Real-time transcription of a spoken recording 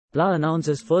PLA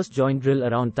announces first joint drill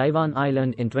around Taiwan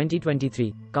Island in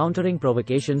 2023, countering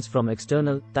provocations from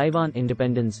external Taiwan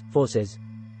independence forces.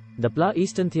 The PLA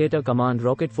Eastern Theater Command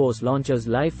Rocket Force launches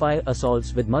live-fire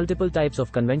assaults with multiple types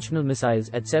of conventional missiles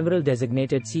at several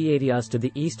designated sea areas to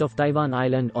the east of Taiwan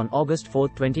Island on August 4,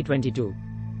 2022.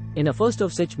 In a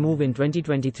first-of-such move in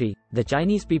 2023, the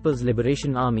Chinese People's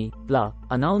Liberation Army, PLA,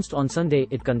 announced on Sunday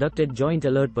it conducted joint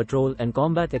alert patrol and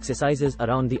combat exercises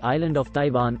around the island of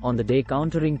Taiwan on the day,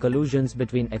 countering collusions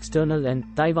between external and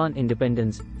Taiwan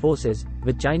independence forces,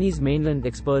 with Chinese mainland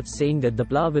experts saying that the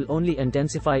PLA will only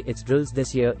intensify its drills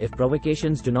this year if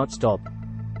provocations do not stop.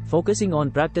 Focusing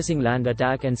on practicing land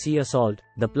attack and sea assault,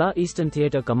 the PLA Eastern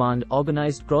Theater Command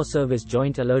organized cross-service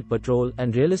joint alert patrol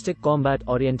and realistic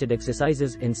combat-oriented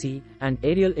exercises in sea and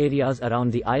aerial areas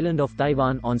around the island of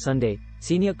Taiwan on Sunday,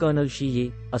 Senior Colonel Shi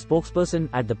Yi, a spokesperson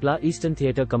at the PLA Eastern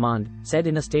Theater Command, said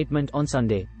in a statement on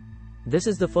Sunday. This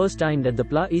is the first time that the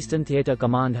PLA Eastern Theater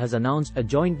Command has announced a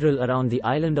joint drill around the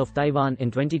island of Taiwan in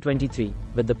 2023,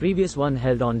 with the previous one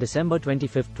held on December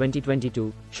 25,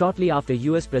 2022, shortly after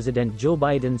US President Joe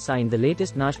Biden signed the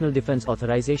latest National Defense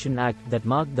Authorization Act that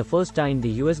marked the first time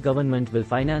the US government will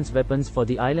finance weapons for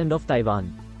the island of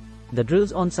Taiwan. The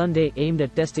drills on Sunday aimed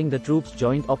at testing the troops'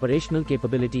 joint operational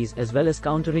capabilities as well as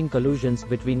countering collusions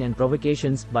between and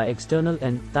provocations by external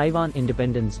and Taiwan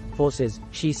independence forces,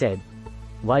 she said.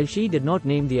 While she did not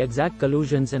name the exact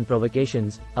collusions and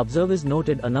provocations, observers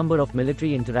noted a number of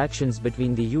military interactions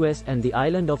between the US and the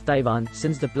island of Taiwan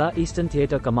since the PLA Eastern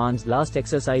Theater Command's last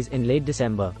exercise in late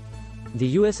December. The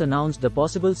US announced the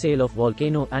possible sale of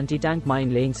Volcano anti-tank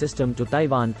mine-laying system to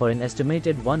Taiwan for an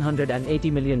estimated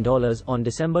 $180 million on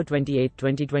December 28,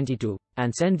 2022,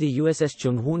 and sent the USS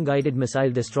Chung-Hoon guided missile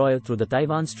destroyer through the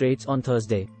Taiwan Straits on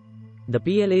Thursday. The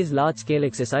PLA's large-scale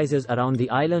exercises around the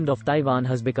island of Taiwan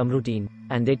has become routine,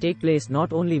 and they take place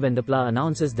not only when the PLA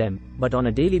announces them, but on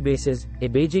a daily basis, a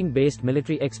Beijing-based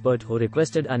military expert who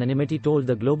requested anonymity told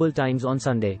the Global Times on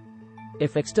Sunday.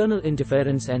 If external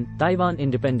interference and Taiwan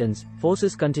independence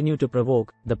forces continue to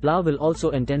provoke, the PLA will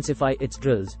also intensify its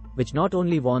drills, which not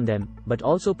only warn them, but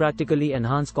also practically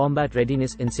enhance combat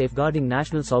readiness in safeguarding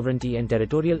national sovereignty and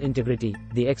territorial integrity,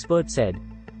 the expert said.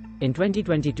 In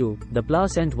 2022, the PLA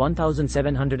sent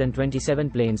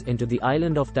 1,727 planes into the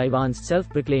island of Taiwan's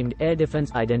self-proclaimed Air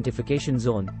Defense Identification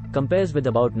Zone, compares with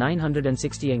about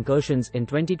 960 incursions in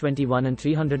 2021 and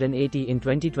 380 in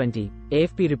 2020,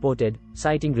 AFP reported,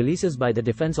 citing releases by the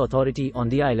Defense Authority on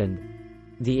the island.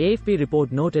 The AFP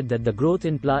report noted that the growth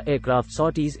in PLA aircraft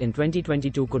sorties in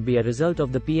 2022 could be a result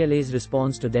of the PLA's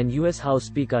response to then US House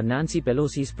Speaker Nancy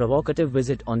Pelosi's provocative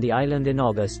visit on the island in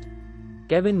August.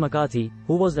 Kevin McCarthy,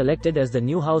 who was elected as the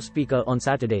new House Speaker on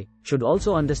Saturday, should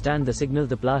also understand the signal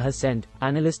the PLA has sent,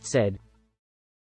 analysts said.